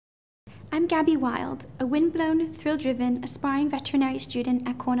I'm Gabby Wild, a windblown, thrill-driven, aspiring veterinary student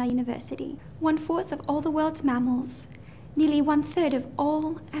at Cornell University. 1/4 of all the world's mammals, nearly 1/3 of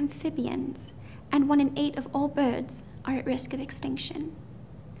all amphibians, and 1 in 8 of all birds are at risk of extinction.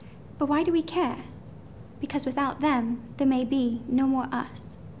 But why do we care? Because without them, there may be no more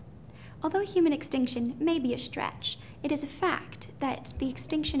us. Although human extinction may be a stretch, it is a fact that the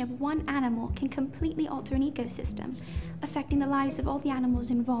extinction of one animal can completely alter an ecosystem, affecting the lives of all the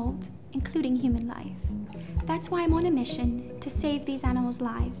animals involved, including human life. That's why I'm on a mission to save these animals'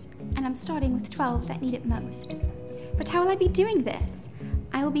 lives, and I'm starting with 12 that need it most. But how will I be doing this?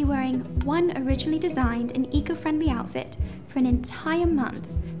 I will be wearing one originally designed and eco-friendly outfit for an entire month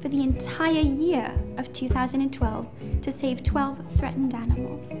for the entire year of 2012 to save 12 threatened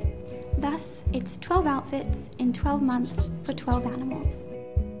animals. Thus, it's 12 outfits in 12 months for 12 animals.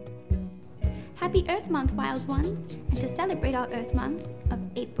 Happy Earth Month, wild ones! And to celebrate our Earth Month of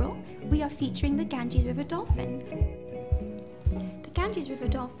April, we are featuring the Ganges River Dolphin. The Ganges River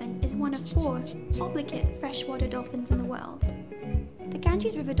Dolphin is one of 4 obligate freshwater dolphins in the world. The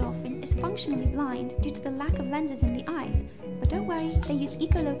Ganges River Dolphin is functionally blind due to the lack of lenses in the eyes, but don't worry, they use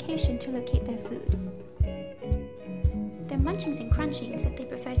echolocation to locate their food. Their munchings and crunchings that they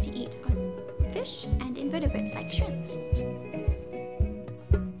prefer to eat are fish and invertebrates like shrimp.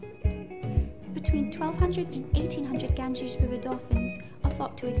 Between 1,200 and 1,800 Ganges River dolphins are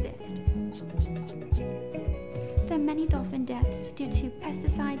thought to exist. There are many dolphin deaths due to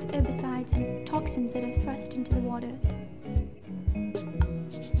pesticides, herbicides, and toxins that are thrust into the waters.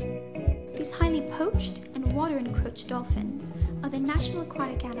 These highly poached and water-encroached dolphins are the national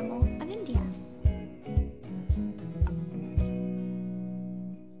aquatic animal of India.